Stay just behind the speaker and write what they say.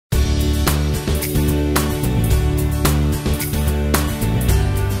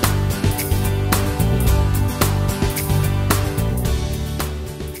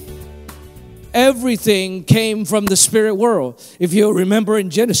everything came from the spirit world. If you remember in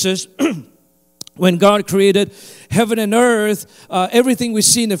Genesis, when God created heaven and earth, everything we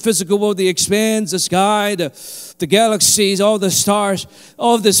see in the physical world, the expanse, the sky, the galaxies, all the stars,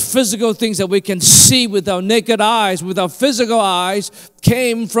 all these physical things that we can see with our naked eyes, with our physical eyes,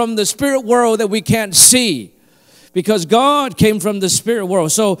 came from the spirit world that we can't see. Because God came from the spirit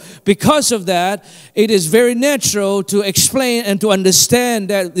world. So because of that, it is very natural to explain and to understand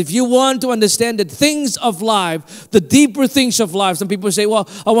that if you want to understand the things of life, the deeper things of life, some people say, well,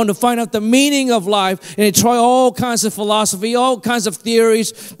 I want to find out the meaning of life, and they try all kinds of philosophy, all kinds of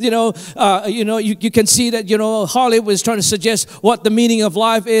theories. You can see that, Hollywood is trying to suggest what the meaning of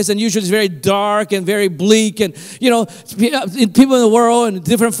life is, and usually it's very dark and very bleak. And, people in the world and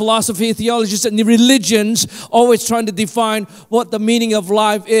different philosophy, theologies, and religions always trying to define what the meaning of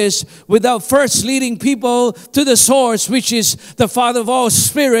life is without first leading people to the source, which is the Father of all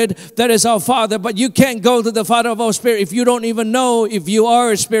spirit, that is our Father. But you can't go to the Father of all spirit if you don't even know if you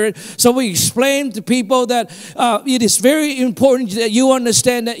are a spirit. So we explain to people that it is very important that you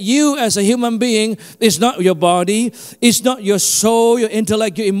understand that you as a human being is not your body, it's not your soul, your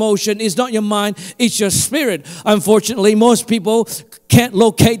intellect, your emotion, it's not your mind, it's your spirit. Unfortunately, most people can't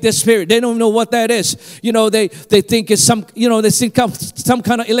locate their spirit. They don't know what that is. They think it's some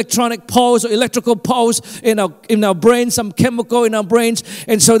kind of electronic pulse or electrical pulse in our brain, some chemical in our brains,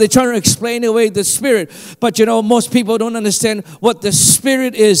 and so they try to explain away the spirit. But most people don't understand what the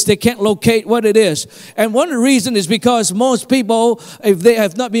spirit is. They can't locate what it is. And one reason is because most people, if they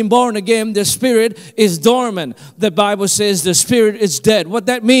have not been born again, their spirit is dormant. The Bible says the spirit is dead. What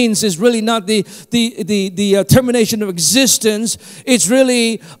that means is really not the termination of existence. It's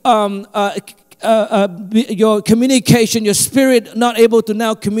really your communication, your spirit not able to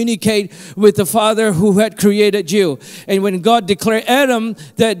now communicate with the Father who had created you. And when God declared Adam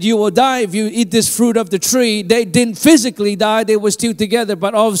that you will die if you eat this fruit of the tree, they didn't physically die, they were still together,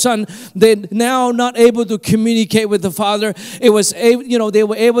 but all of a sudden they're now not able to communicate with the Father. It was, they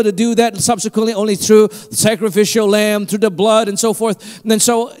were able to do that subsequently only through sacrificial lamb, through the blood and so forth. And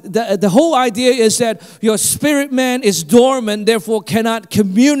so the whole idea is that your spirit man is dormant, therefore cannot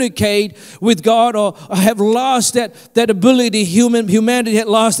communicate with God, or have lost that ability. Humanity had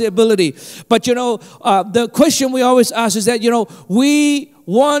lost the ability. But the question we always ask is that we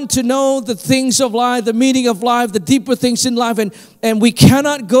want to know the things of life, the meaning of life, the deeper things in life, and we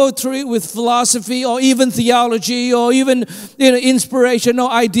cannot go through it with philosophy or even theology or even inspiration or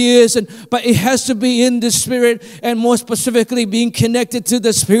ideas, but it has to be in the Spirit, and more specifically being connected to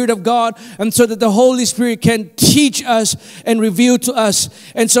the Spirit of God, and so that the Holy Spirit can teach us and reveal to us.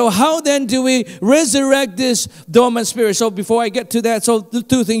 And so how then do we resurrect this dormant spirit? So before I get to that, so the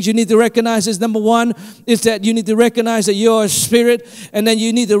two things you need to recognize is, number one is that you need to recognize that you're a spirit, and then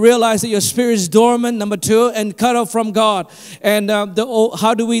you need to realize that your spirit is dormant, number two, and cut off from God. And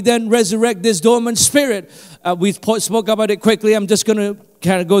how do we then resurrect this dormant spirit? We spoke about it quickly. I'm just going to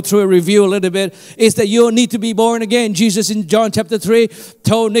kind of go through a review a little bit. Is that you need to be born again. Jesus in John chapter 3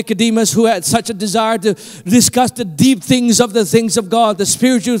 told Nicodemus, who had such a desire to discuss the deep things of God, the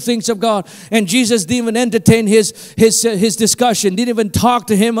spiritual things of God. And Jesus didn't even entertain his discussion, didn't even talk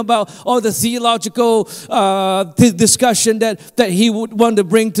to him about all the theological discussion that he would want to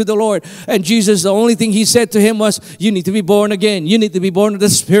bring to the Lord. And Jesus, the only thing he said to him was, you need to be born again. You need to be born of the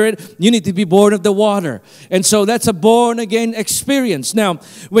Spirit. You need to be born of the water. And so that's a born again experience. Now,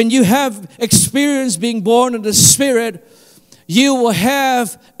 when you have experience being born of the Spirit, you will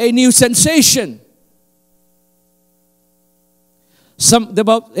have a new sensation.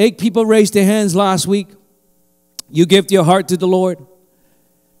 About 8 people raised their hands last week. You gave your heart to the Lord,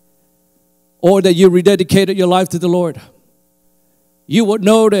 or that you rededicated your life to the Lord. You would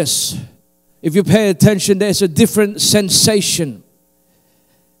notice, if you pay attention, there's a different sensation.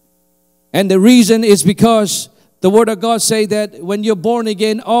 And the reason is because the Word of God say that when you're born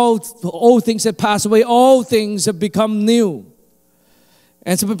again, all things have passed away, all things have become new.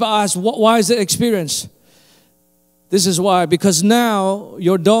 And some people ask, why is that experience? This is why. Because now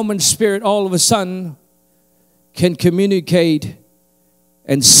your dormant spirit all of a sudden can communicate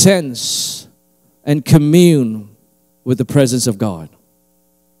and sense and commune with the presence of God.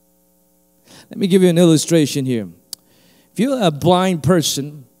 Let me give you an illustration here. If you're a blind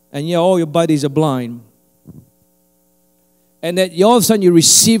person and all your buddies are blind, and that all of a sudden you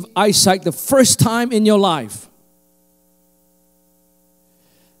receive eyesight the first time in your life,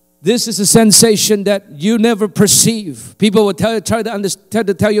 this is a sensation that you never perceive. People will try to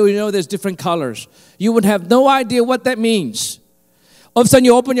tell you, there's different colors. You would have no idea what that means. All of a sudden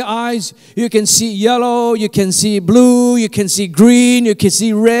you open your eyes, you can see yellow, you can see blue, you can see green, you can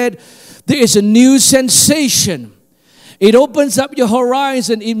see red. There is a new sensation. It opens up your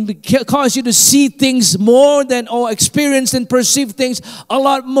horizon. It causes you to see things more than, or experience and perceive things a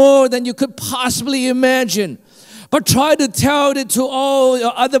lot more than you could possibly imagine. But try to tell it to all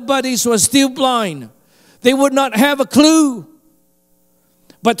your other buddies who are still blind. They would not have a clue.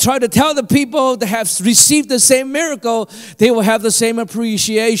 But try to tell the people that have received the same miracle, they will have the same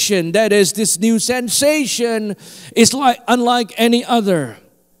appreciation. That is, this new sensation is unlike any other.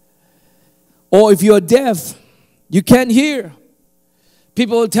 Or if you're deaf, you can't hear.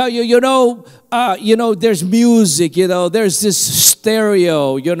 People will tell you, there's music, there's this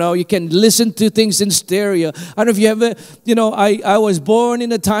stereo, you can listen to things in stereo. I don't know if you ever, I was born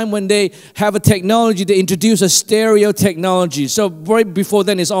in a time when they have a technology, they introduce a stereo technology. So right before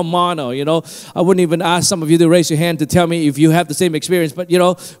then, it's all mono, I wouldn't even ask some of you to raise your hand to tell me if you have the same experience, but,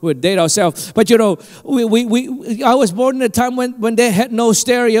 we'd date ourselves. But, I was born in a time when they had no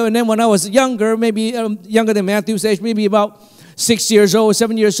stereo, and then when I was younger, maybe younger than Matthew's age, maybe about 6 years old,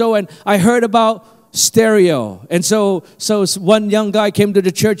 7 years old, and I heard about stereo. And so one young guy came to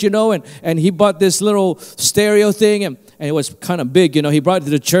the church, and he bought this little stereo thing, and it was kind of big, he brought it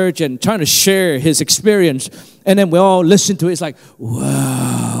to the church and trying to share his experience. And then we all listened to it. It's like,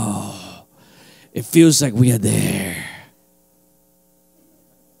 wow, it feels like we are there.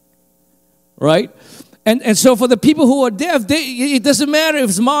 Right? And so for the people who are deaf, it doesn't matter if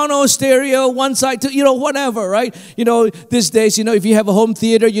it's mono, stereo, one side, whatever, right? These days, if you have a home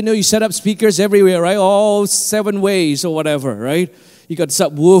theater, you set up speakers everywhere, right? All 7 ways or whatever, right? You got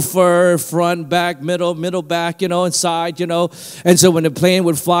subwoofer, front, back, middle, back, and side, And so when the plane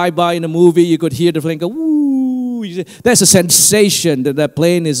would fly by in a movie, you could hear the plane go, woo. That's a sensation that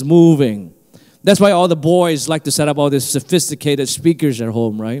plane is moving. That's why all the boys like to set up all these sophisticated speakers at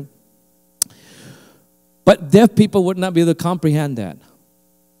home, right? But deaf people would not be able to comprehend that.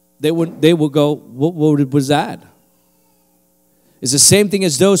 They would go, what was that? It's the same thing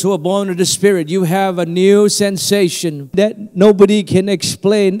as those who are born of the Spirit. You have a new sensation that nobody can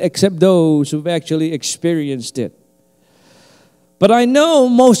explain except those who've actually experienced it. But I know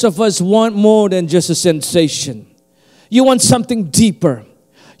most of us want more than just a sensation. You want something deeper.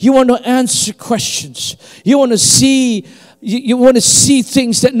 You want to answer questions. You want to see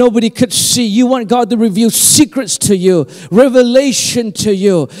things that nobody could see. You want God to reveal secrets to you, revelation to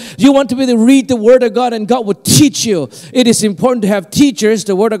you. You want to be able to read the Word of God and God will teach you. It is important to have teachers.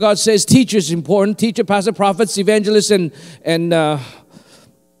 The Word of God says teachers is important. Teacher, pastor, prophets, evangelists, and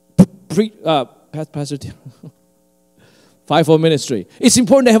pastor. Fivefold ministry. It's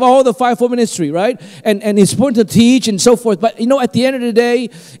important to have all the fivefold ministry, right? And it's important to teach and so forth. But at the end of the day,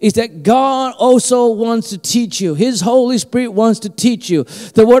 is that God also wants to teach you. His Holy Spirit wants to teach you.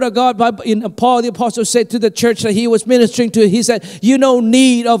 The Word of God, Paul the Apostle said to the church that he was ministering to, he said, you no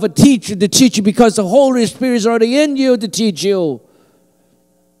need of a teacher to teach you because the Holy Spirit is already in you to teach you.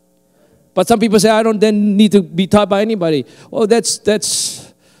 But some people say, I don't then need to be taught by anybody. Well, that's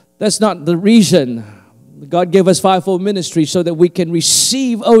not the reason. God gave us fivefold ministry so that we can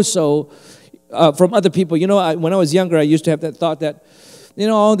receive also from other people. When I was younger, I used to have that thought that,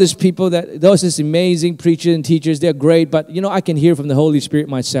 all these people, those is amazing preachers and teachers, they're great, but, I can hear from the Holy Spirit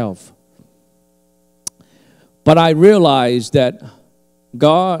myself. But I realized that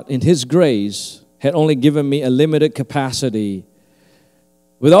God, in His grace, had only given me a limited capacity.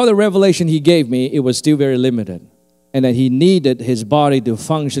 With all the revelation He gave me, it was still very limited. And that He needed His body to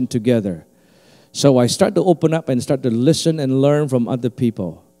function together. So I started to open up and start to listen and learn from other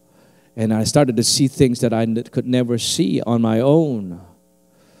people. And I started to see things that I could never see on my own.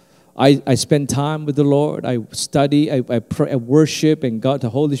 I spend time with the Lord. I study, I pray, I worship, and God,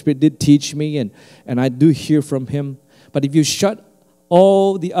 the Holy Spirit did teach me, and I do hear from Him. But if you shut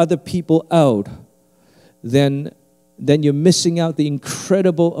all the other people out, then you're missing out the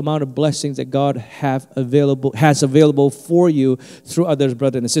incredible amount of blessings that God has available for you through others,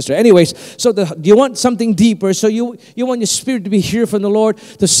 brother and sister. Anyways, so you want something deeper. So you want your spirit to be here from the Lord,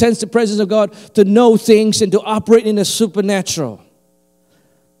 to sense the presence of God, to know things, and to operate in the supernatural.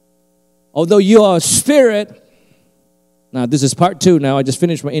 Although you are a spirit, now this is part 2 now, I just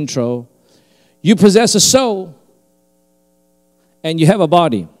finished my intro. You possess a soul, and you have a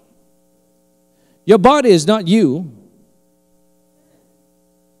body. Your body is not you.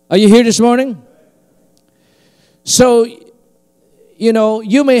 Are you here this morning? So,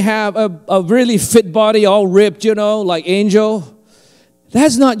 you may have a really fit body, all ripped, like Angel.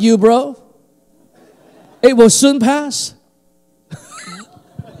 That's not you, bro. It will soon pass.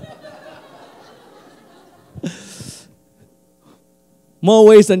 More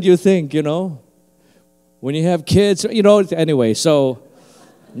ways than you think, When you have kids, anyway, so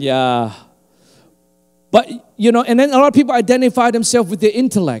Yeah. But, and then a lot of people identify themselves with their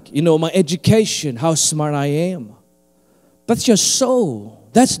intellect. My education, how smart I am. That's your soul.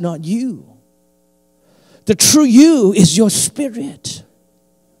 That's not you. The true you is your spirit.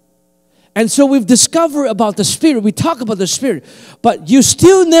 And so we've discovered about the Spirit. We talk about the Spirit. But you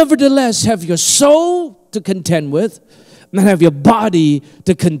still nevertheless have your soul to contend with and have your body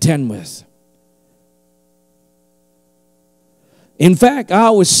to contend with. In fact, I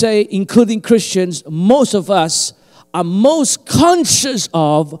would say, including Christians, most of us are most conscious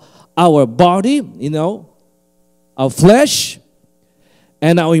of our body, our flesh,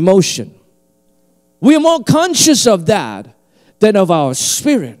 and our emotion. We are more conscious of that than of our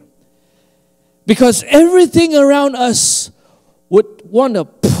spirit. Because everything around us would want to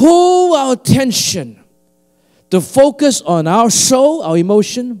pull our attention to focus on our soul, our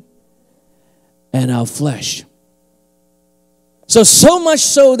emotion, and our flesh. So much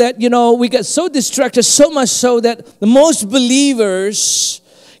so that, we get so distracted, so much so that most believers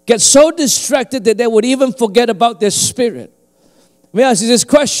get so distracted that they would even forget about their spirit. Let me ask you this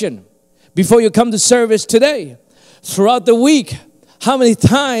question before you come to service today. Throughout the week, how many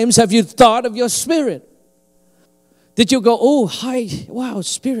times have you thought of your spirit? Did you go, oh, hi, wow,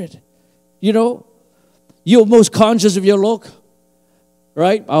 spirit. You're most conscious of your look,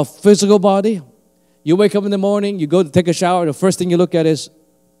 right? Our physical body. You wake up in the morning, you go to take a shower, the first thing you look at is,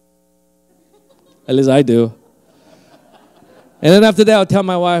 at least I do. And then after that, I'll tell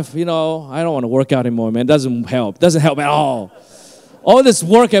my wife, I don't want to work out anymore, man. It doesn't help. It doesn't help at all. All this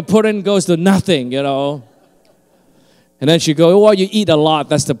work I put in goes to nothing, And then she goes, well, you eat a lot.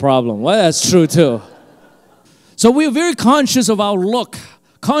 That's the problem. Well, that's true too. So we're very conscious of our look,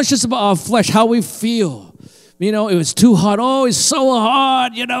 conscious about our flesh, how we feel. It was too hot. Oh, it's so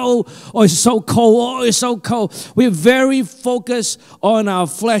hot, Oh, it's so cold. Oh, it's so cold. We're very focused on our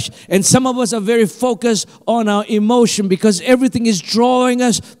flesh. And some of us are very focused on our emotion because everything is drawing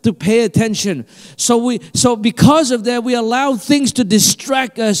us to pay attention. So because of that, we allow things to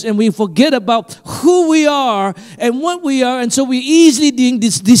distract us and we forget about who we are and what we are. And so we easily being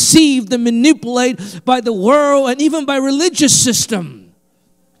deceived and manipulated by the world and even by religious system.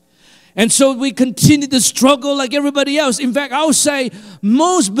 And so we continue to struggle like everybody else. In fact, I would say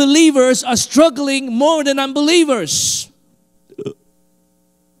most believers are struggling more than unbelievers.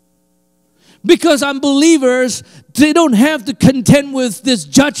 Because unbelievers, they don't have to contend with this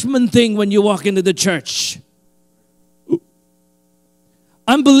judgment thing when you walk into the church.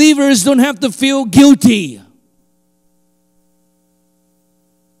 Unbelievers don't have to feel guilty.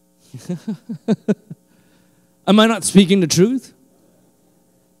 Am I not speaking the truth?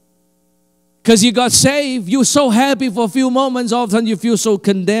 Because you got saved, you're so happy for a few moments, all of a sudden you feel so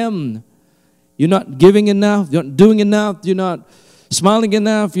condemned. You're not giving enough, you're not doing enough, you're not smiling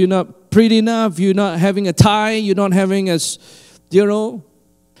enough, you're not pretty enough, you're not having a tie, you're not having a,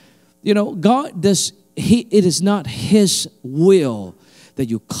 God does, it is not His will that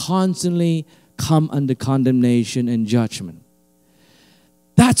you constantly come under condemnation and judgment.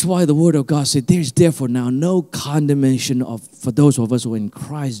 That's why the Word of God said, there's therefore now no condemnation for those of us who are in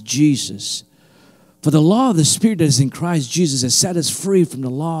Christ Jesus. For the law of the Spirit that is in Christ Jesus has set us free from the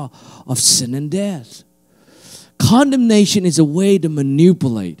law of sin and death. Condemnation is a way to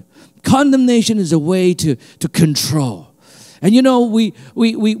manipulate. Condemnation is a way to control. And we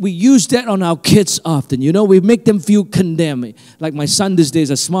use that on our kids often. We make them feel condemned. Like my son these days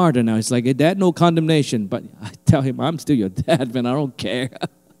are smarter now. It's like, hey, Dad, no condemnation. But I tell him, I'm still your dad, man. I don't care.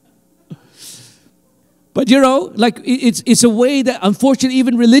 But it's a way that unfortunately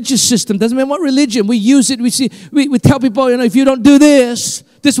even religious system, doesn't matter what religion, we use it, we tell people, if you don't do this,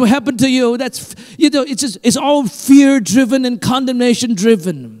 this will happen to you. That's, it's all fear driven and condemnation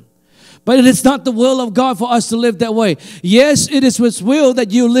driven. But it is not the will of God for us to live that way. Yes, it is His will that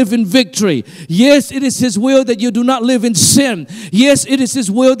you live in victory. Yes, it is His will that you do not live in sin. Yes, it is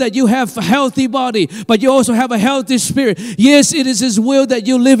His will that you have a healthy body, but you also have a healthy spirit. Yes, it is His will that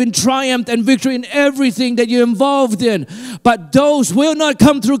you live in triumph and victory in everything that you're involved in. But those will not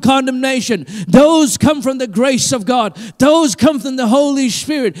come through condemnation. Those come from the grace of God. Those come from the Holy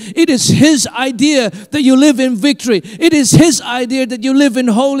Spirit. It is His idea that you live in victory. It is His idea that you live in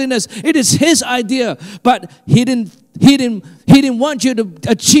holiness. It is His idea, but He didn't want you to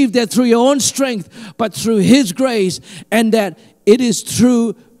achieve that through your own strength, but through His grace, and that it is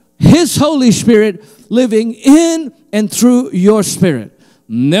through His Holy Spirit living in and through your spirit.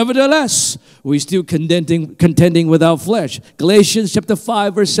 Nevertheless, we still contending with our flesh. Galatians chapter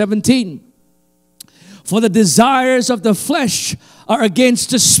 5, verse 17. For the desires of the flesh are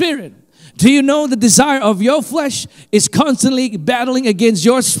against the spirit. Do you know the desire of your flesh is constantly battling against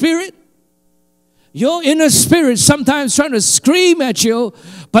your spirit? Your inner spirit sometimes trying to scream at you,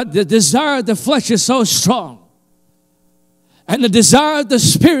 but the desire of the flesh is so strong. And the desire of the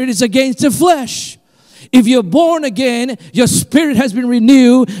spirit is against the flesh. If you're born again, your spirit has been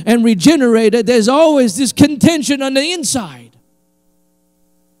renewed and regenerated. There's always this contention on the inside.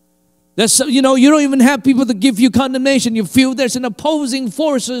 You don't even have people to give you condemnation. You feel there's an opposing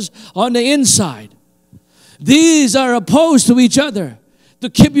forces on the inside. These are opposed to each other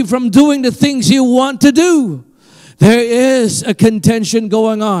to keep you from doing the things you want to do. There is a contention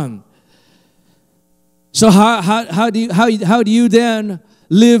going on. So how do you then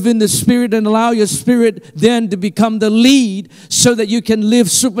live in the Spirit and allow your spirit then to become the lead so that you can live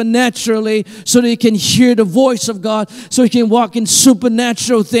supernaturally, so that you can hear the voice of God, so you can walk in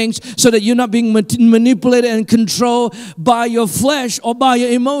supernatural things, so that you're not being manipulated and controlled by your flesh or by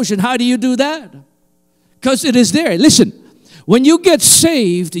your emotion? How do you do that? Because it is there. Listen, when you get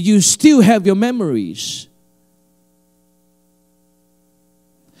saved, you still have your memories.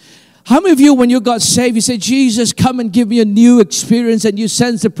 How many of you, when you got saved, you say, Jesus, come and give me a new experience, and you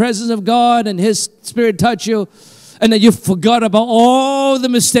sense the presence of God and His Spirit touch you, and then you forgot about all the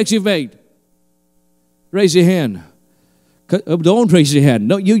mistakes you've made? Raise your hand. Don't raise your hand.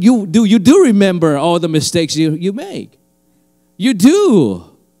 No, you do remember all the mistakes you make. You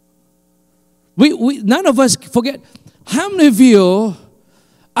do. None of us forget. How many of you,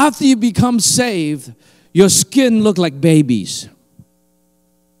 after you become saved, your skin look like babies?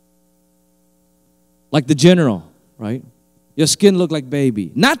 Like the general, right? Your skin look like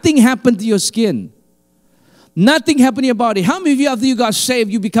baby. Nothing happened to your skin. Nothing happened to your body. How many of you, after you got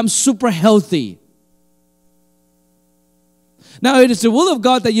saved, you become super healthy? Now, it is the will of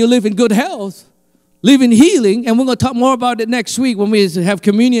God that you live in good health, live in healing, and we're going to talk more about it next week when we have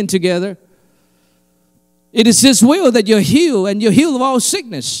communion together. It is His will that you're healed, and you're healed of all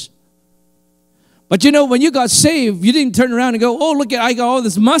sickness. But you know, when you got saved, you didn't turn around and go, oh, look, I got all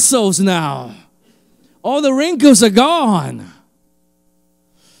these muscles now. All the wrinkles are gone.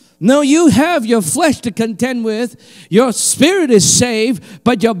 No, you have your flesh to contend with. Your spirit is saved,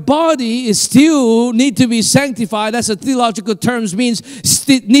 but your body is still need to be sanctified. That's a theological terms, means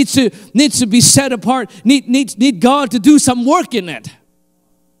needs to be set apart. Need God to do some work in it.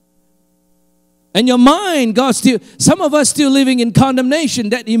 And your mind, some of us still living in condemnation,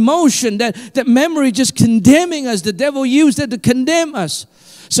 that emotion, that memory just condemning us. The devil used it to condemn us.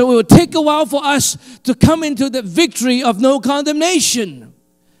 So it will take a while for us to come into the victory of no condemnation.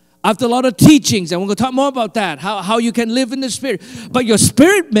 After a lot of teachings, and we're going to talk more about that, how you can live in the Spirit. But your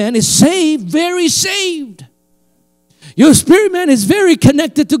spirit man is saved, very saved. Your spirit man is very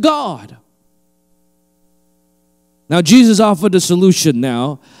connected to God. Now, Jesus offered the solution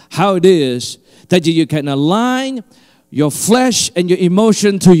now, how it is that you can align your flesh and your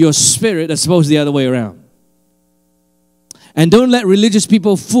emotion to your spirit as opposed to the other way around. And don't let religious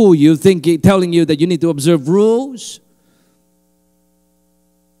people fool you, telling you that you need to observe rules.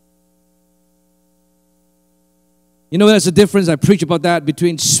 You know, there's a difference, I preach about that,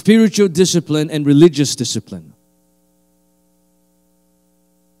 between spiritual discipline and religious discipline.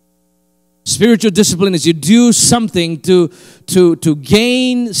 Spiritual discipline is you do something to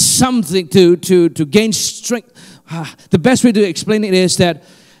gain something, to gain strength. The best way to explain it is that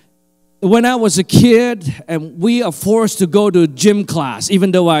when I was a kid and we are forced to go to gym class, even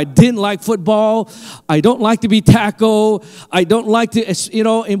though I didn't like football, I don't like to be tackled, I don't like to,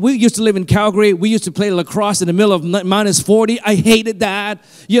 and we used to live in Calgary, we used to play lacrosse in the middle of minus 40. I hated that.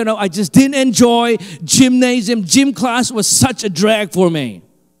 I just didn't enjoy gymnasium. Gym class was such a drag for me.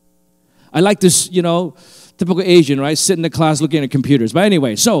 I like this, typical Asian, right? Sit in the class looking at computers. But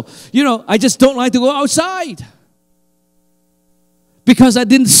anyway, so, I just don't like to go outside. Because I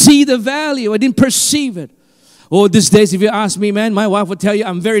didn't see the value. I didn't perceive it. Oh, these days, if you ask me, man, my wife will tell you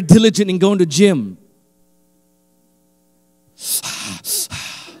I'm very diligent in going to gym.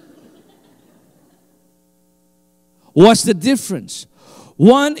 What's the difference?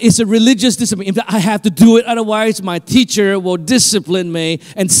 One is a religious discipline. I have to do it, otherwise my teacher will discipline me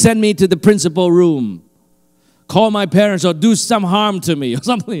and send me to the principal room. Call my parents or do some harm to me or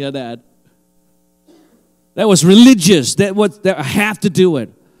something like that. That was religious. That I have to do it.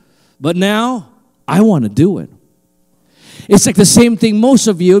 But now, I want to do it. It's like the same thing most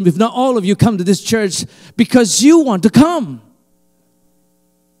of you, if not all of you, come to this church because you want to come.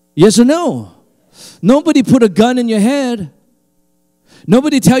 Yes or no? Nobody put a gun in your head.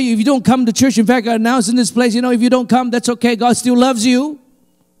 Nobody tell you if you don't come to church. In fact, I announced in this place, if you don't come, that's okay. God still loves you.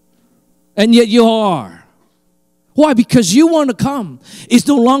 And yet you are. Why? Because you want to come. It's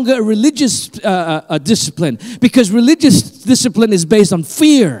no longer a religious discipline, because religious discipline is based on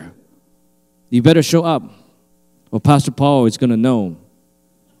fear. You better show up, or Pastor Paul is going to know,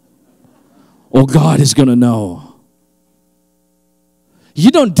 or God is going to know. You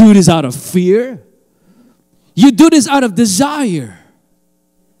don't do this out of fear. You do this out of desire.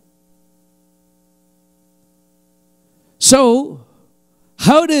 So,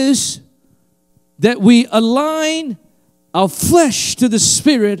 how does that we align our flesh to the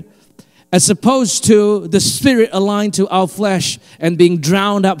Spirit as opposed to the Spirit aligned to our flesh and being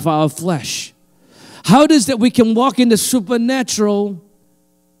drowned up by our flesh? How does that we can walk in the supernatural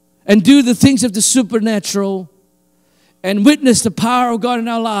and do the things of the supernatural and witness the power of God in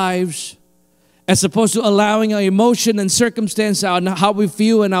our lives, as opposed to allowing our emotion and circumstance, how we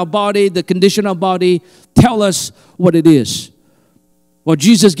feel in our body, the condition of our body, tell us what it is? Well,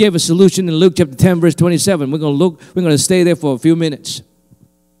 Jesus gave a solution in Luke chapter 10, verse 27. We're going to stay there for a few minutes.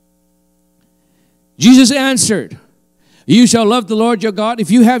 Jesus answered, you shall love the Lord your God.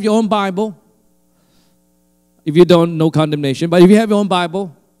 If you have your own Bible, if you don't, no condemnation. But if you have your own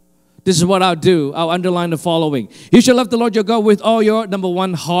Bible, this is what I'll do. I'll underline the following. You shall love the Lord your God with all your, number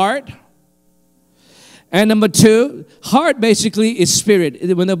one, heart. And number two, heart basically is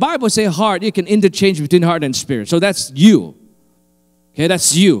spirit. When the Bible says heart, you can interchange between heart and spirit. So that's you. Okay,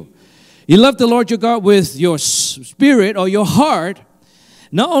 that's you. You love the Lord your God with your spirit or your heart.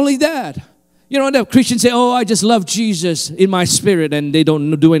 Not only that, you know, the Christians say, oh, I just love Jesus in my spirit, and they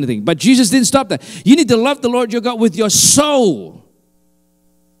don't do anything. But Jesus didn't stop that. You need to love the Lord your God with your soul,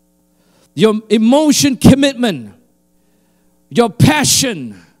 your emotion commitment, your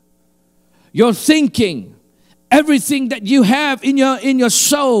passion, your thinking, everything that you have in your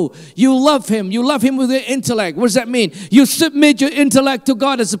soul. You love Him. You love Him with your intellect. What does that mean? You submit your intellect to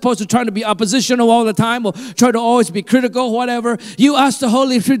God as opposed to trying to be oppositional all the time or try to always be critical, whatever. You ask the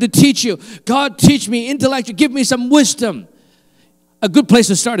Holy Spirit to teach you. God, teach me intellect. Give me some wisdom. A good place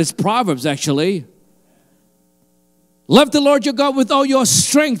to start is Proverbs, actually. Love the Lord your God with all your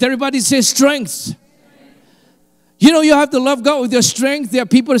strength. Everybody say strength. You know, you have to love God with your strength. There are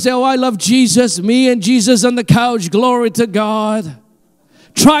people that say, oh, I love Jesus. Me and Jesus on the couch. Glory to God.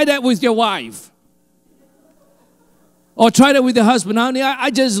 Try that with your wife. Or try that with your husband. Honey,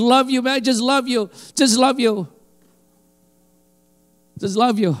 I just love you, man. I just love you. Just love you. Just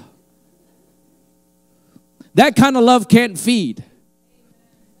love you. That kind of love can't feed.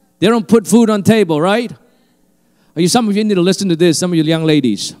 They don't put food on table, right? Some of you need to listen to this. Some of you young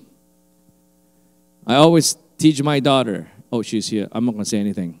ladies. I always teach my daughter. Oh, she's here. I'm not going to say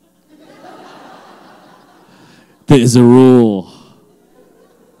anything. There's a rule.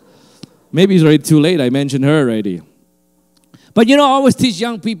 Maybe it's already too late. I mentioned her already. But you know, I always teach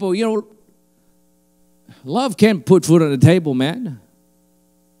young people, you know, love can't put food on the table, man.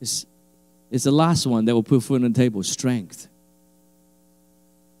 It's the last one that will put food on the table, strength.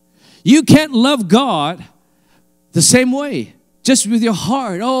 You can't love God the same way. Just with your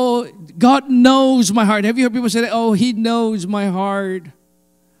heart. Oh, God knows my heart. Have you heard people say that? Oh, He knows my heart.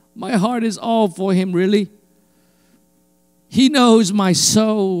 My heart is all for Him, really. He knows my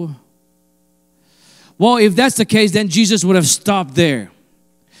soul. Well, if that's the case, then Jesus would have stopped there.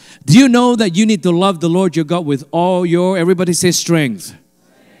 Do you know that you need to love the Lord your God with all your, everybody say strength.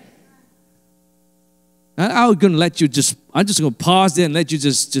 I'm going to let you I'm just going to pause there and let you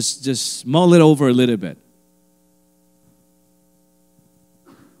just mull it over a little bit.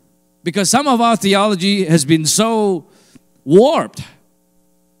 Because some of our theology has been so warped.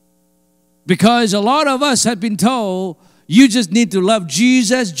 Because a lot of us have been told, you just need to love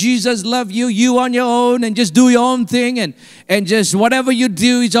Jesus. Jesus love you. You on your own, and just do your own thing. And just whatever you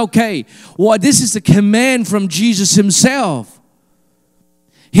do is okay. Well, this is a command from Jesus Himself.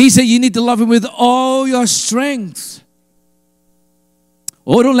 He said you need to love Him with all your strength.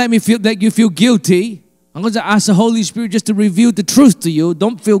 Oh, don't let me make you feel guilty. I'm going to ask the Holy Spirit just to reveal the truth to you.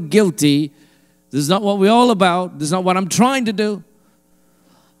 Don't feel guilty. This is not what we're all about. This is not what I'm trying to do.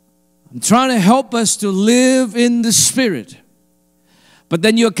 I'm trying to help us to live in the Spirit. But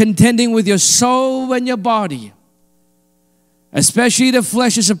then you're contending with your soul and your body. Especially the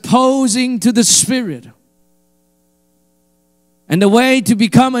flesh is opposing to the Spirit. And the way to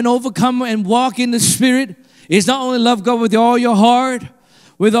become an overcomer and walk in the Spirit is not only love God with all your heart,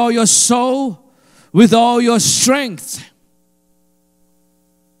 with all your soul, with all your strength.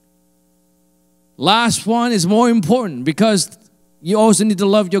 Last one is more important because you also need to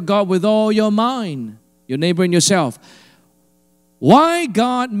love your God with all your mind, your neighbor and yourself. Why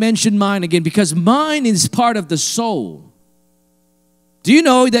God mentioned mind again? Because mind is part of the soul. Do you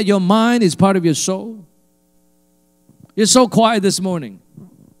know that your mind is part of your soul? You're so quiet this morning.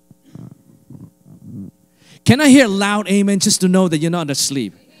 Can I hear a loud amen just to know that you're not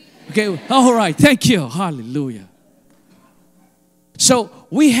asleep? Okay, all right, thank you. Hallelujah. So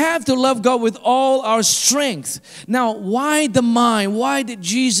we have to love God with all our strength. Now, why the mind? Why did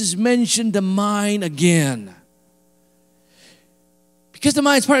Jesus mention the mind again? Because the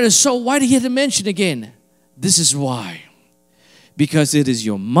mind is part of the soul. Why did he have to mention again? This is why. Because it is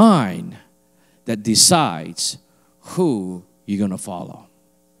your mind that decides who you're going to follow.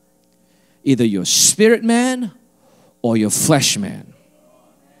 Either your spirit man or your flesh man.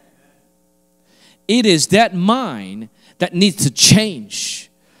 It is that mind that needs to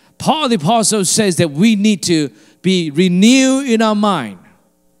change. Paul the Apostle says that we need to be renewed in our mind.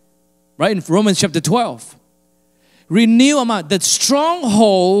 Right in Romans chapter 12. Renew our mind. The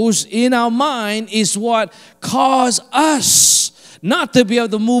strongholds in our mind is what cause us not to be able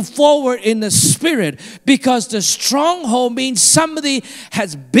to move forward in the spirit, because the stronghold means somebody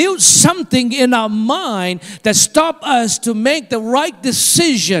has built something in our mind that stop us to make the right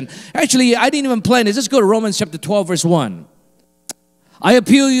decision. Actually, I didn't even plan this. Let's go to Romans chapter 12 verse 1. I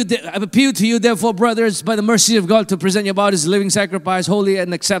appeal to you, therefore, brothers, by the mercy of God, to present your bodies as a living sacrifice, holy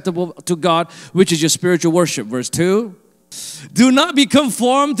and acceptable to God, which is your spiritual worship. Verse 2. Do not be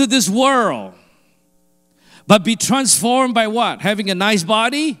conformed to this world, but be transformed by what? Having a nice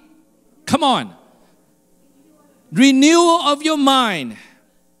body? Come on. Renewal of your mind,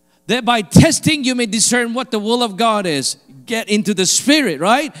 that by testing you may discern what the will of God is. Get into the spirit,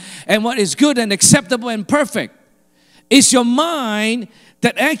 right? And what is good and acceptable and perfect. It's your mind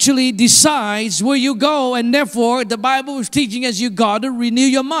that actually decides where you go, and therefore the Bible is teaching us you got to renew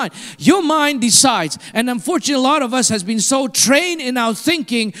your mind. Your mind decides, and unfortunately a lot of us has been so trained in our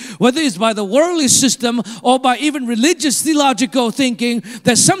thinking, whether it's by the worldly system or by even religious theological thinking,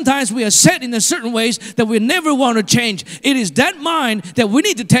 that sometimes we are set in a certain ways that we never want to change. It is that mind that we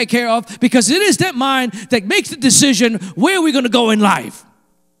need to take care of, because it is that mind that makes the decision where we're going to go in life.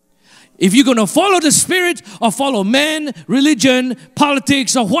 If you're going to follow the Spirit or follow men, religion,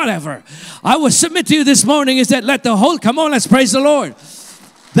 politics, or whatever, I will submit to you this morning is that come on, let's praise the Lord.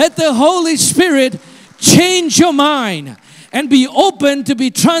 Let the Holy Spirit change your mind and be open to be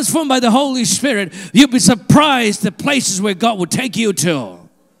transformed by the Holy Spirit. You'll be surprised the places where God will take you to.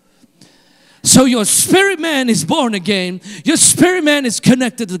 So your spirit man is born again. Your spirit man is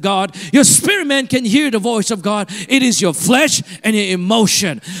connected to God. Your spirit man can hear the voice of God. It is your flesh and your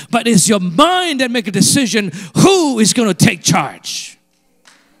emotion. But it's your mind that make a decision who is going to take charge.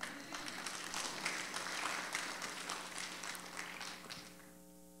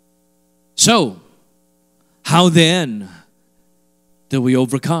 So, how then do we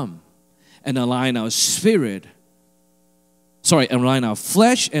overcome and align our spirit? Align our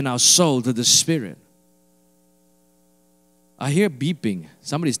flesh and our soul to the Spirit. I hear beeping.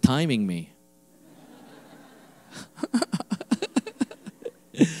 Somebody's timing me.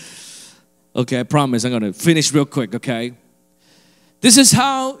 Okay, I promise I'm going to finish real quick, okay? This is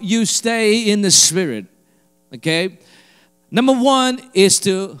how you stay in the Spirit, okay? Number one is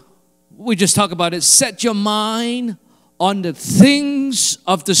we just talked about it, set your mind on the things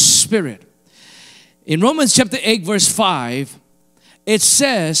of the Spirit. In Romans chapter 8 verse 5, it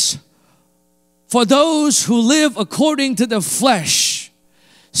says, for those who live according to the flesh,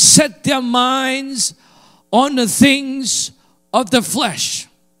 set their minds on the things of the flesh.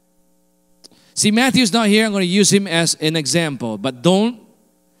 See, Matthew's not here. I'm going to use him as an example. But don't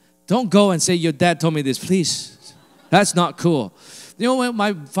go and say, your dad told me this, please. That's not cool. You know, when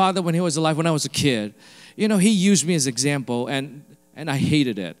my father, when he was alive, when I was a kid, you know, he used me as an example, and I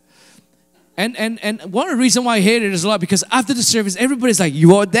hated it. And one of the reasons why I hated it is a lot because after the service, everybody's like,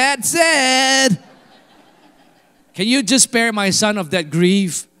 your dad said. Can you just spare my son of that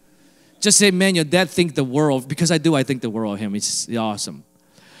grief? Just say, man, your dad thinks the world. Because I think the world of him. It's awesome.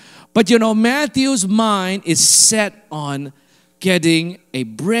 But you know, Matthew's mind is set on getting a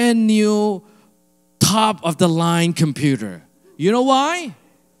brand new top of the line computer. You know why?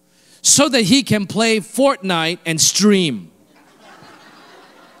 So that he can play Fortnite and stream.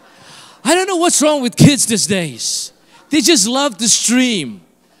 I don't know what's wrong with kids these days. They just love to stream,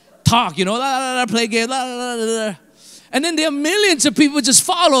 talk, you know, play games, and then there are millions of people just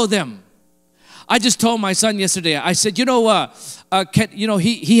follow them. I just told my son yesterday, I said, you know,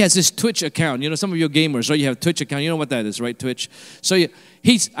 he has this Twitch account. You know, some of you gamers, right? You have a Twitch account. You know what that is, right? Twitch. So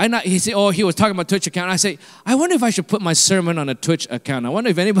he said, oh, he was talking about Twitch account. I say, I wonder if I should put my sermon on a Twitch account. I wonder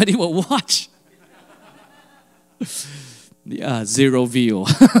if anybody will watch. Yeah, zero view.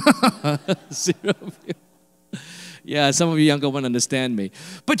 Zero view. Yeah, some of you younger won't understand me.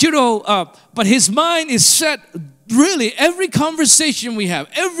 But you know, but his mind is set really, every conversation we have,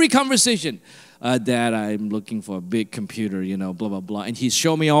 every conversation, Dad, I'm looking for a big computer, blah, blah, blah. And he's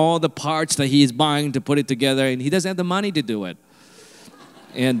showing me all the parts that he's buying to put it together, and he doesn't have the money to do it.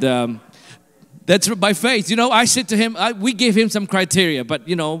 And that's by faith. I said to him, we gave him some criteria, but,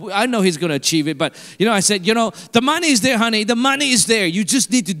 I know he's going to achieve it. But, I said, the money is there, honey. The money is there. You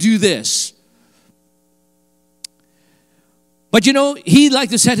just need to do this. But he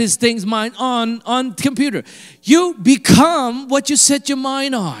likes to set his mind on computer. You become what you set your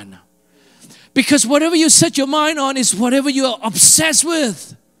mind on. Because whatever you set your mind on is whatever you are obsessed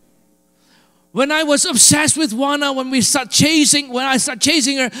with. When I was obsessed with Juana, when I start chasing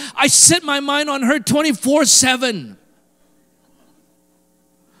her, I set my mind on her 24/7.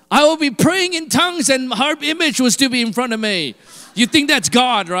 I will be praying in tongues and her image will still be in front of me. You think that's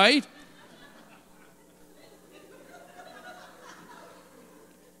God, right?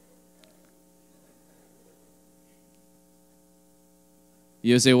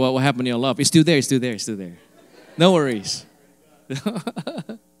 You say, well, what happened to your love? It's still there, it's still there, it's still there. No worries.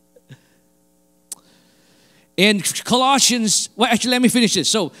 In Colossians, actually, let me finish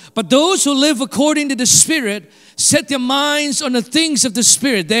this. But those who live according to the Spirit set their minds on the things of the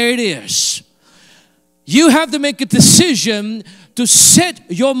Spirit. There it is. You have to make a decision to set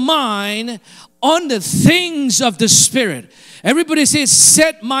your mind on the things of the Spirit. Everybody says,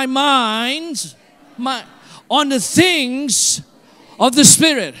 set my mind on the things of the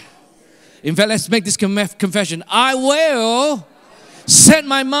Spirit. In fact, let's make this confession. I will set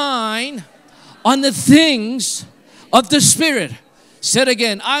my mind on the things of the Spirit. Say it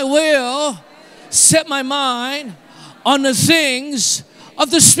again. I will set my mind on the things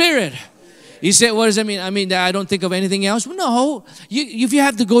of the Spirit. You say, what does that mean? I mean that I don't think of anything else? No. If you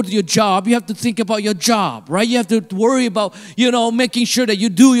have to go to your job, you have to think about your job, right? You have to worry about, making sure that you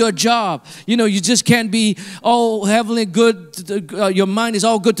do your job. You just can't be all heavenly good. Your mind is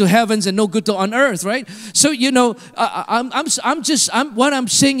all good to heavens and no good to on earth, right? So, what I'm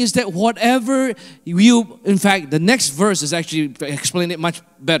saying is that whatever in fact, the next verse is actually explaining it much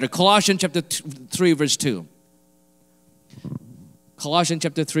better. Colossians chapter 3, verse 2. Colossians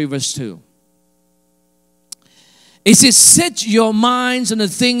chapter 3, verse 2. It says, set your minds on the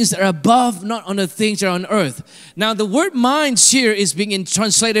things that are above, not on the things that are on earth. Now, the word minds here is being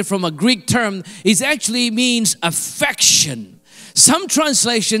translated from a Greek term. It actually means affection. Some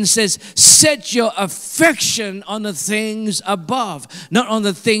translation says, set your affection on the things above, not on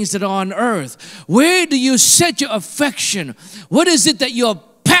the things that are on earth. Where do you set your affection? What is it that you're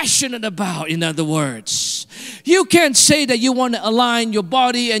passionate about, in other words? You can't say that you want to align your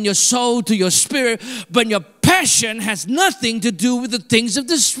body and your soul to your spirit, but your passion has nothing to do with the things of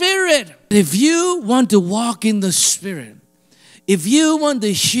the Spirit. If you want to walk in the Spirit, if you want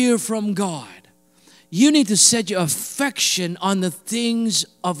to hear from God, you need to set your affection on the things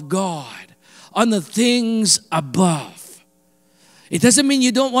of God, on the things above. It doesn't mean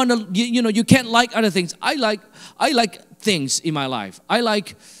you don't want to, you can't like other things. I like things in my life. I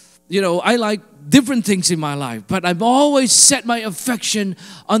like different things in my life, but I've always set my affection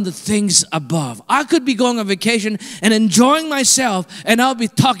on the things above. I could be going on vacation and enjoying myself, and I'll be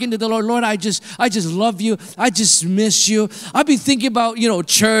talking to the Lord. Lord, I just love you. I just miss you. I'll be thinking about,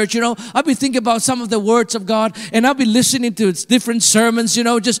 church, I'll be thinking about some of the words of God, and I'll be listening to different sermons,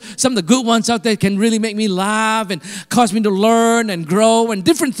 just some of the good ones out there can really make me laugh and cause me to learn and grow and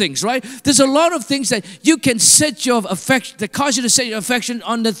different things, right? There's a lot of things that you can set your affection, that cause you to set your affection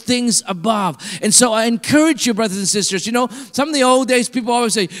on the things above. And so I encourage you, brothers and sisters, some of the old days people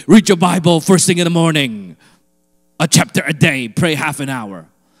always say, read your Bible first thing in the morning, a chapter a day, pray half an hour.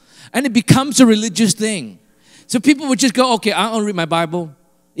 And it becomes a religious thing. So people would just go, okay, I'll read my Bible,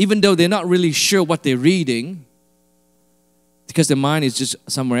 even though they're not really sure what they're reading, because their mind is just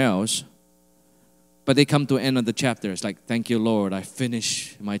somewhere else. But they come to the end of the chapter. It's like, thank you, Lord, I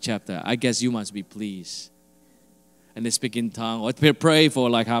finished my chapter. I guess you must be pleased. And they speak in tongue, or pray for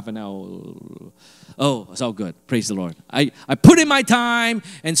like half an hour. Oh, it's all good. Praise the Lord. I put in my time,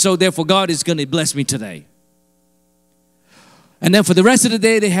 and so therefore God is going to bless me today. And then for the rest of the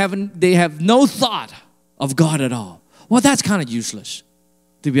day, they have no thought of God at all. Well, that's kind of useless,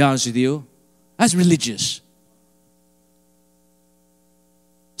 to be honest with you. That's religious.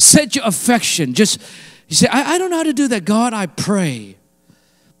 Set your affection. You say, I don't know how to do that. God, I pray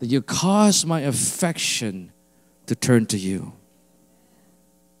that you cause my affection to turn to you.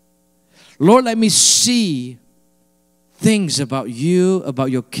 Lord, let me see things about you,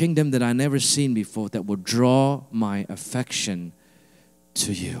 about your kingdom that I never seen before that will draw my affection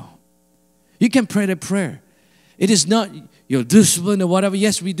to you. You can pray that prayer. It is not your discipline or whatever.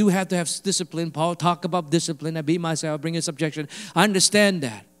 Yes, we do have to have discipline. Paul talk about discipline. I beat myself, I bring in subjection. I understand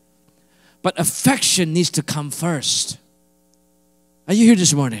that. But affection needs to come first. Are you here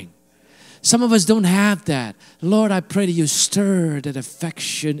this morning? Some of us don't have that. Lord, I pray that you stir that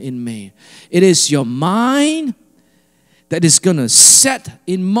affection in me. It is your mind that is going to set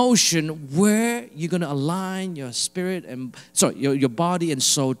in motion where you're going to align your spirit and, your body and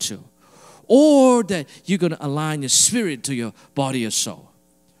soul to. Or that you're going to align your spirit to your body or soul.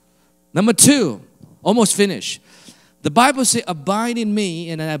 Number 2, almost finished. The Bible says, abide in me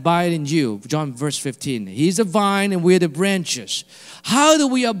and I abide in you. John verse 15. He's the vine and we're the branches. How do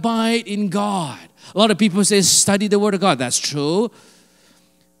we abide in God? A lot of people say, study the Word of God. That's true.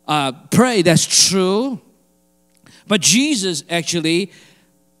 Pray. That's true. But Jesus actually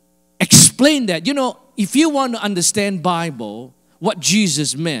explained that. You know, if you want to understand Bible, what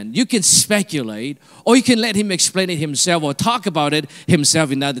Jesus meant, you can speculate or you can let Him explain it Himself or talk about it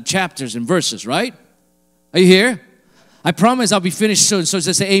Himself in other chapters and verses, right? Are you here? I promise I'll be finished soon, so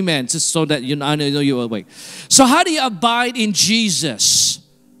just say amen, just so that I know you're awake. So how do you abide in Jesus?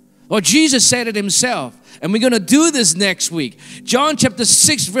 Well, Jesus said it Himself, and we're going to do this next week. John chapter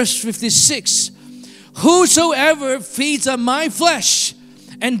 6, verse 56. Whosoever feeds on my flesh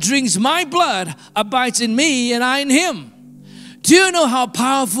and drinks my blood abides in me and I in him. Do you know how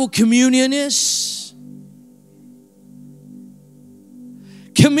powerful communion is?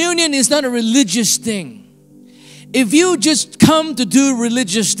 Communion is not a religious thing. If you just come to do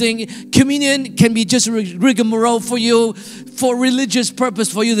religious thing, communion can be just a rigmarole for you, for religious purpose,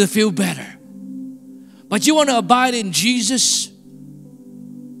 for you to feel better. But you want to abide in Jesus,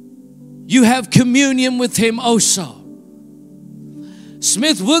 you have communion with Him also.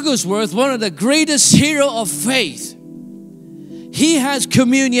 Smith Wigglesworth, one of the greatest hero of faith, he has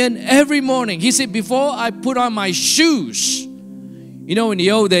communion every morning. He said, before I put on my shoes, you know, in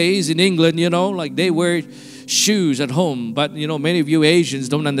the old days in England, you know, like they wear shoes at home, but you know, many of you Asians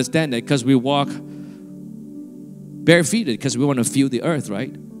don't understand that because we walk barefooted because we want to feel the earth,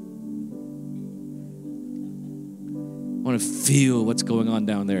 right? Want to feel what's going on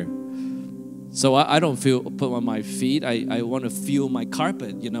down there. So I don't put on my feet. I want to feel my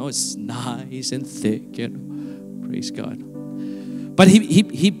carpet. You know, it's nice and thick. You know, praise God. But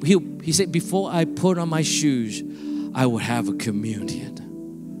he said, before I put on my shoes, I would have a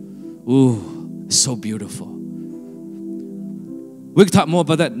communion. Ooh, so beautiful. We'll talk more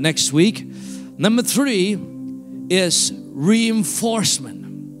about that next week. Number 3 is reinforcement.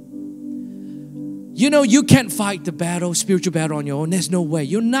 You know, you can't fight the battle, spiritual battle on your own. There's no way.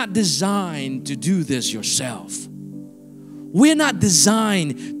 You're not designed to do this yourself. We're not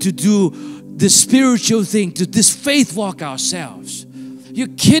designed to do the spiritual thing, to this faith walk ourselves. You're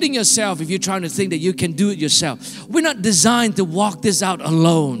kidding yourself if you're trying to think that you can do it yourself. We're not designed to walk this out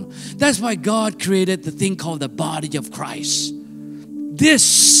alone. That's why God created the thing called the body of Christ.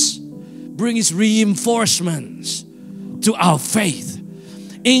 This brings reinforcements to our faith,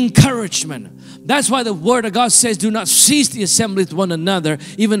 encouragement. That's why the Word of God says, do not cease the assembly with one another,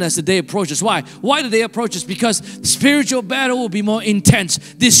 even as the day approaches. Why? Why the day approaches? Because spiritual battle will be more intense.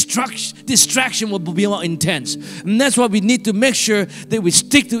 Distraction will be more intense. And that's why we need to make sure that we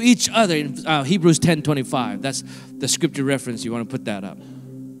stick to each other. In Hebrews 10:25. That's the scripture reference. You want to put that up.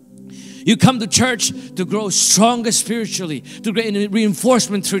 You come to church to grow stronger spiritually, to get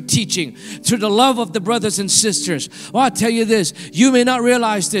reinforcement through teaching, through the love of the brothers and sisters. Well, I'll tell you this, you may not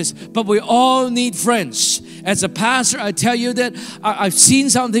realize this, but we all need friends. As a pastor, I tell you that I've seen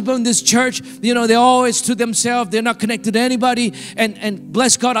some people in this church, you know, they're always to themselves, they're not connected to anybody, and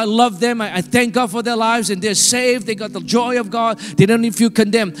bless God, I love them, I thank God for their lives, and they're saved, they got the joy of God, they don't even feel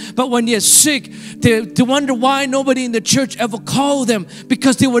condemned. But when they're sick, to wonder why nobody in the church ever called them,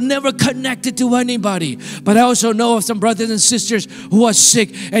 because they were never connected to anybody. But I also know of some brothers and sisters who are sick,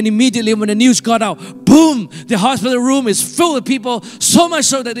 and immediately when the news got out, boom, the hospital room is full of people, so much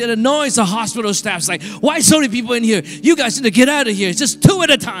so that it annoys the hospital staff. It's like, why so many people in here? You guys need to get out of here. It's just 2 at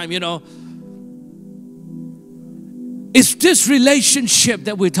a time, you know. It's this relationship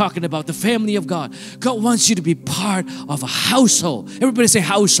that we're talking about, the family of God. God wants you to be part of a household. Everybody say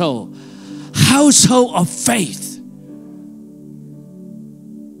household. Household of faith.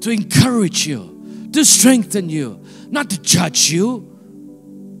 To encourage you, to strengthen you, not to judge you.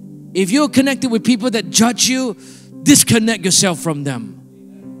 If you're connected with people that judge you, disconnect yourself from them.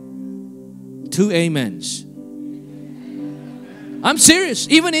 2 amens. I'm serious.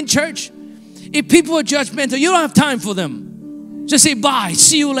 Even in church, if people are judgmental, you don't have time for them. Just say bye,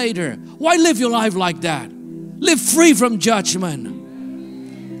 see you later. Why live your life like that? Live free from judgment.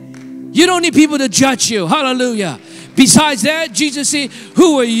 You don't need people to judge you. Hallelujah. Besides that, Jesus said,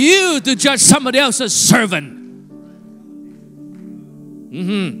 who are you to judge somebody else's servant?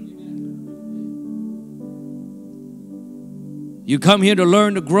 You come here to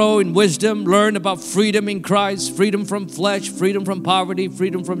learn to grow in wisdom, learn about freedom in Christ, freedom from flesh, freedom from poverty,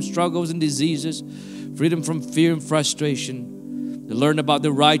 freedom from struggles and diseases, freedom from fear and frustration, to learn about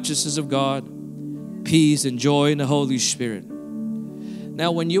the righteousness of God, peace and joy in the Holy Spirit.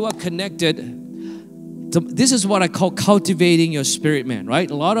 Now, when you are connected, this is what I call cultivating your spirit, man,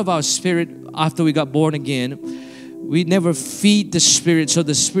 right? A lot of our spirit, after we got born again, we never feed the Spirit, so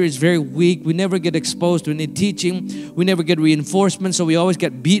the Spirit is very weak. We never get exposed to any teaching. We never get reinforcement, so we always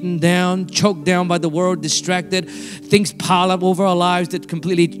get beaten down, choked down by the world, distracted. Things pile up over our lives that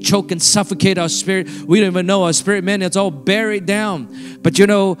completely choke and suffocate our spirit. We don't even know our spirit, man. It's all buried down. But you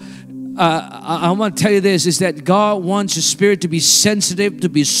know, I want to tell you this, is that God wants your spirit to be sensitive, to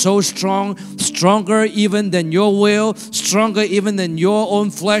be so strong, stronger even than your will, stronger even than your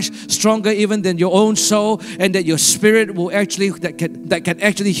own flesh, stronger even than your own soul, and that your spirit will actually, that can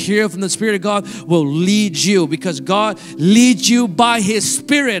actually hear from the Spirit of God, will lead you, because God leads you by His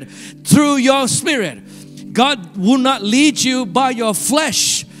Spirit, through your spirit. God will not lead you by your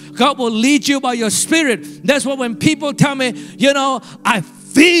flesh. God will lead you by your spirit. That's why when people tell me, you know, I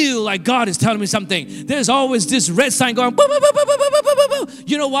feel like God is telling me something, there's always this red sign going, boo, boo, boo, boo, boo, boo, boo, boo, boo.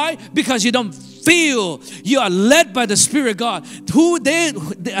 You know why? Because you don't feel. You are led by the Spirit of God.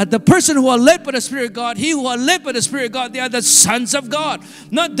 The person who are led by the Spirit of God, he who are led by the Spirit of God, they are the sons of God.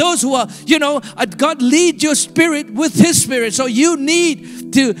 Not those who are, you know, God lead your spirit with His Spirit. So you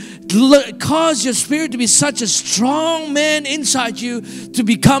need to cause your spirit to be such a strong man inside you to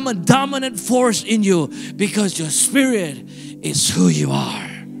become a dominant force in you, because your spirit is who you are.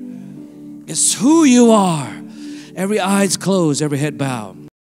 It's who you are. Every eye is closed, every head bowed.